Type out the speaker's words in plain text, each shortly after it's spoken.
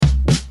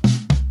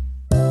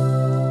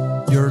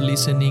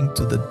listening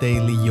to the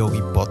Daily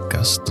Yogi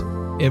Podcast.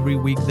 Every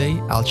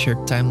weekday, I'll share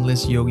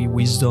timeless yogi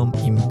wisdom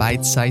in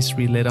bite-sized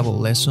relatable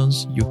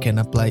lessons you can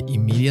apply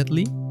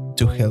immediately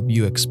to help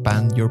you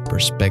expand your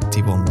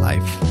perspective on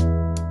life.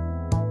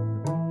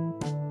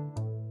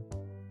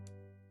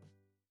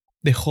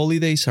 The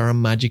holidays are a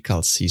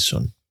magical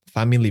season.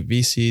 Family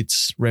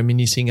visits,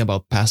 reminiscing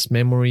about past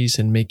memories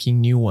and making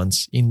new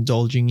ones,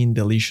 indulging in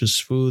delicious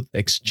food,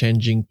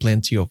 exchanging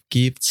plenty of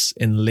gifts,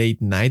 and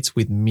late nights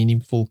with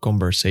meaningful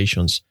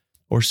conversations,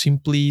 or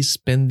simply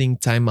spending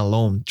time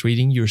alone,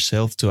 treating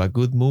yourself to a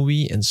good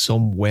movie and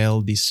some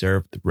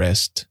well-deserved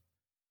rest.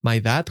 My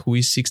dad, who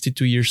is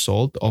 62 years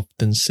old,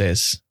 often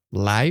says,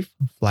 "Life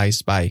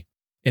flies by,"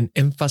 and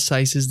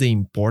emphasizes the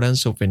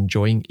importance of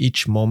enjoying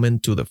each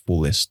moment to the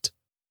fullest.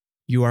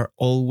 You are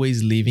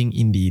always living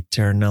in the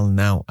eternal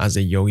now, as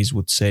the yogis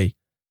would say.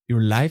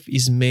 Your life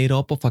is made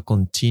up of a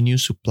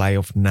continuous supply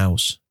of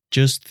nows.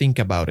 Just think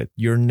about it.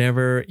 You're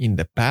never in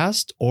the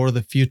past or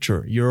the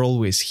future. You're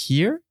always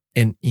here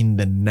and in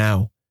the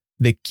now.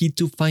 The key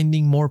to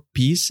finding more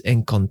peace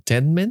and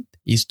contentment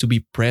is to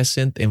be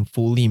present and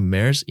fully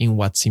immersed in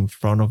what's in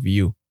front of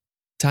you.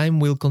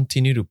 Time will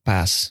continue to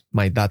pass,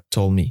 my dad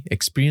told me.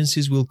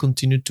 Experiences will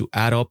continue to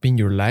add up in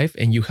your life,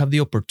 and you have the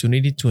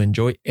opportunity to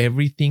enjoy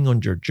everything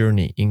on your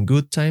journey, in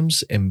good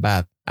times and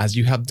bad, as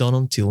you have done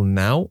until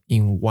now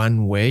in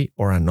one way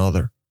or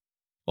another.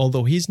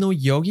 Although he's no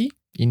yogi,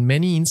 in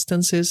many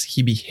instances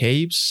he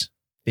behaves,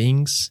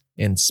 thinks,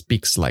 and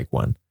speaks like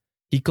one.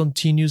 He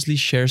continuously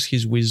shares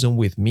his wisdom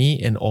with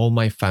me and all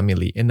my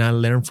family, and I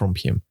learn from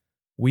him.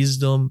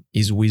 Wisdom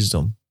is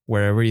wisdom,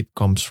 wherever it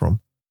comes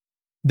from.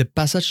 The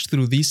passage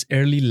through this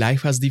early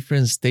life has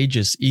different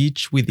stages,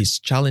 each with its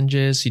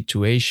challenges,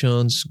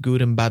 situations,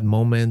 good and bad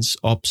moments,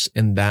 ups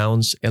and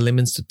downs,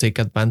 elements to take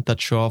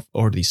advantage of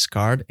or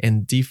discard,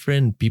 and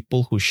different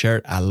people who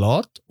share a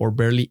lot or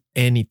barely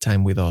any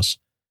time with us.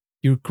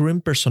 Your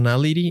current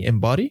personality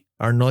and body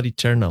are not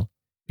eternal.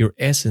 Your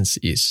essence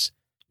is.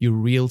 Your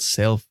real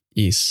self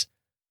is.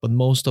 But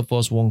most of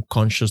us won't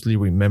consciously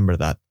remember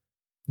that.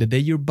 The day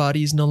your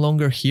body is no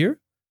longer here,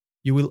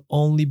 you will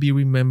only be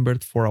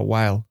remembered for a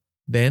while.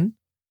 Then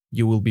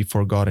you will be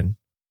forgotten.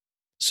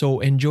 So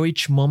enjoy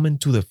each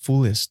moment to the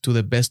fullest, to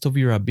the best of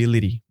your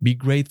ability. Be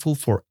grateful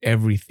for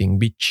everything.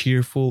 Be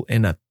cheerful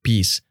and at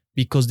peace,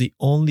 because the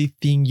only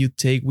thing you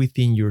take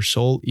within your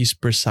soul is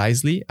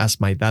precisely,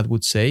 as my dad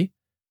would say,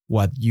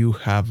 what you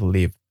have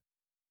lived.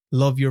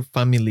 Love your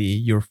family,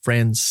 your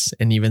friends,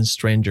 and even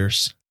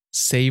strangers.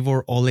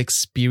 Savor all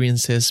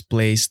experiences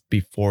placed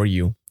before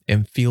you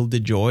and feel the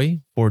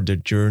joy for the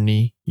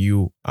journey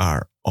you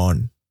are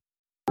on.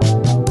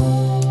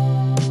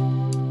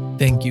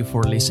 Thank you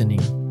for listening.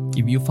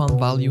 If you found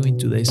value in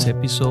today's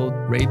episode,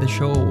 rate the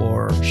show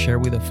or share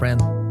with a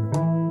friend.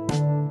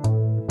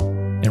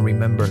 And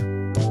remember,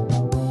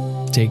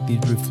 take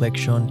this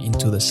reflection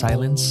into the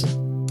silence,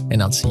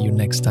 and I'll see you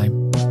next time.